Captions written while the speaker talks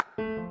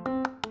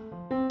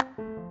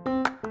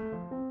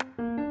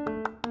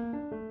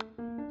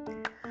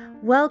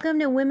Welcome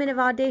to Women of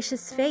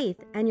Audacious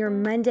Faith and your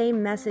Monday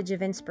message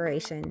of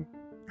inspiration.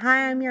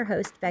 Hi, I'm your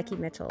host, Becky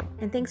Mitchell,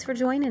 and thanks for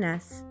joining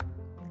us.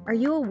 Are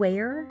you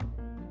aware?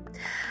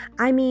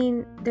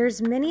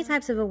 There's many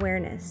types of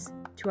awareness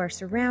to our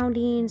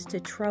surroundings, to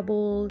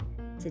trouble,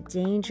 to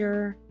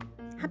danger.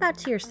 How about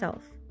to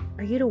yourself?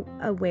 Are you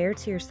aware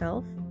to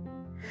yourself?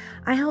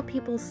 I help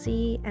people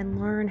see and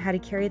learn how to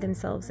carry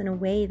themselves in a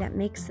way that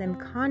makes them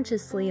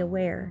consciously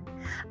aware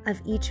of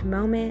each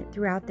moment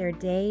throughout their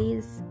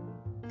days.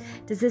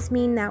 Does this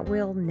mean that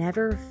we'll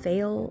never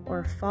fail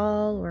or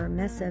fall or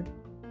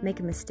make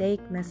a mistake,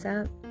 mess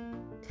up?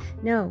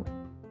 No,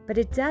 but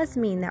it does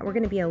mean that we're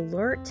going to be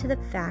alert to the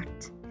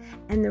fact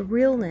and the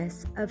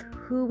realness of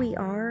who we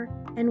are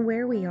and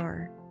where we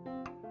are.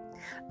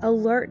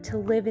 Alert to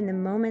live in the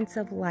moments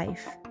of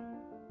life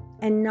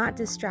and not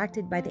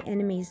distracted by the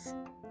enemy's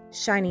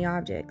shiny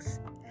objects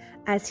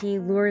as he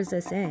lures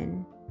us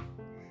in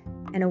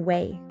and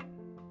away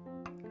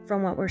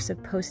from what we're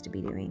supposed to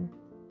be doing.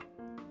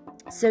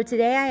 So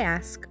today I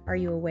ask, are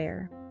you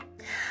aware?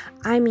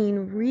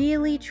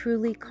 Really,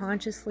 truly,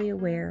 consciously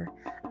aware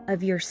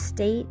of your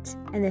state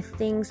and the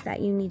things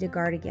that you need to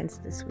guard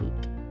against this week.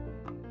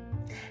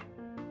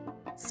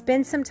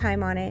 Spend some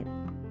time on it.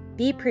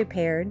 Be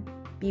prepared.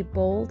 Be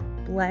bold,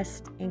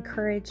 blessed,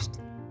 encouraged,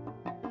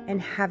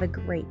 and have a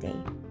great day.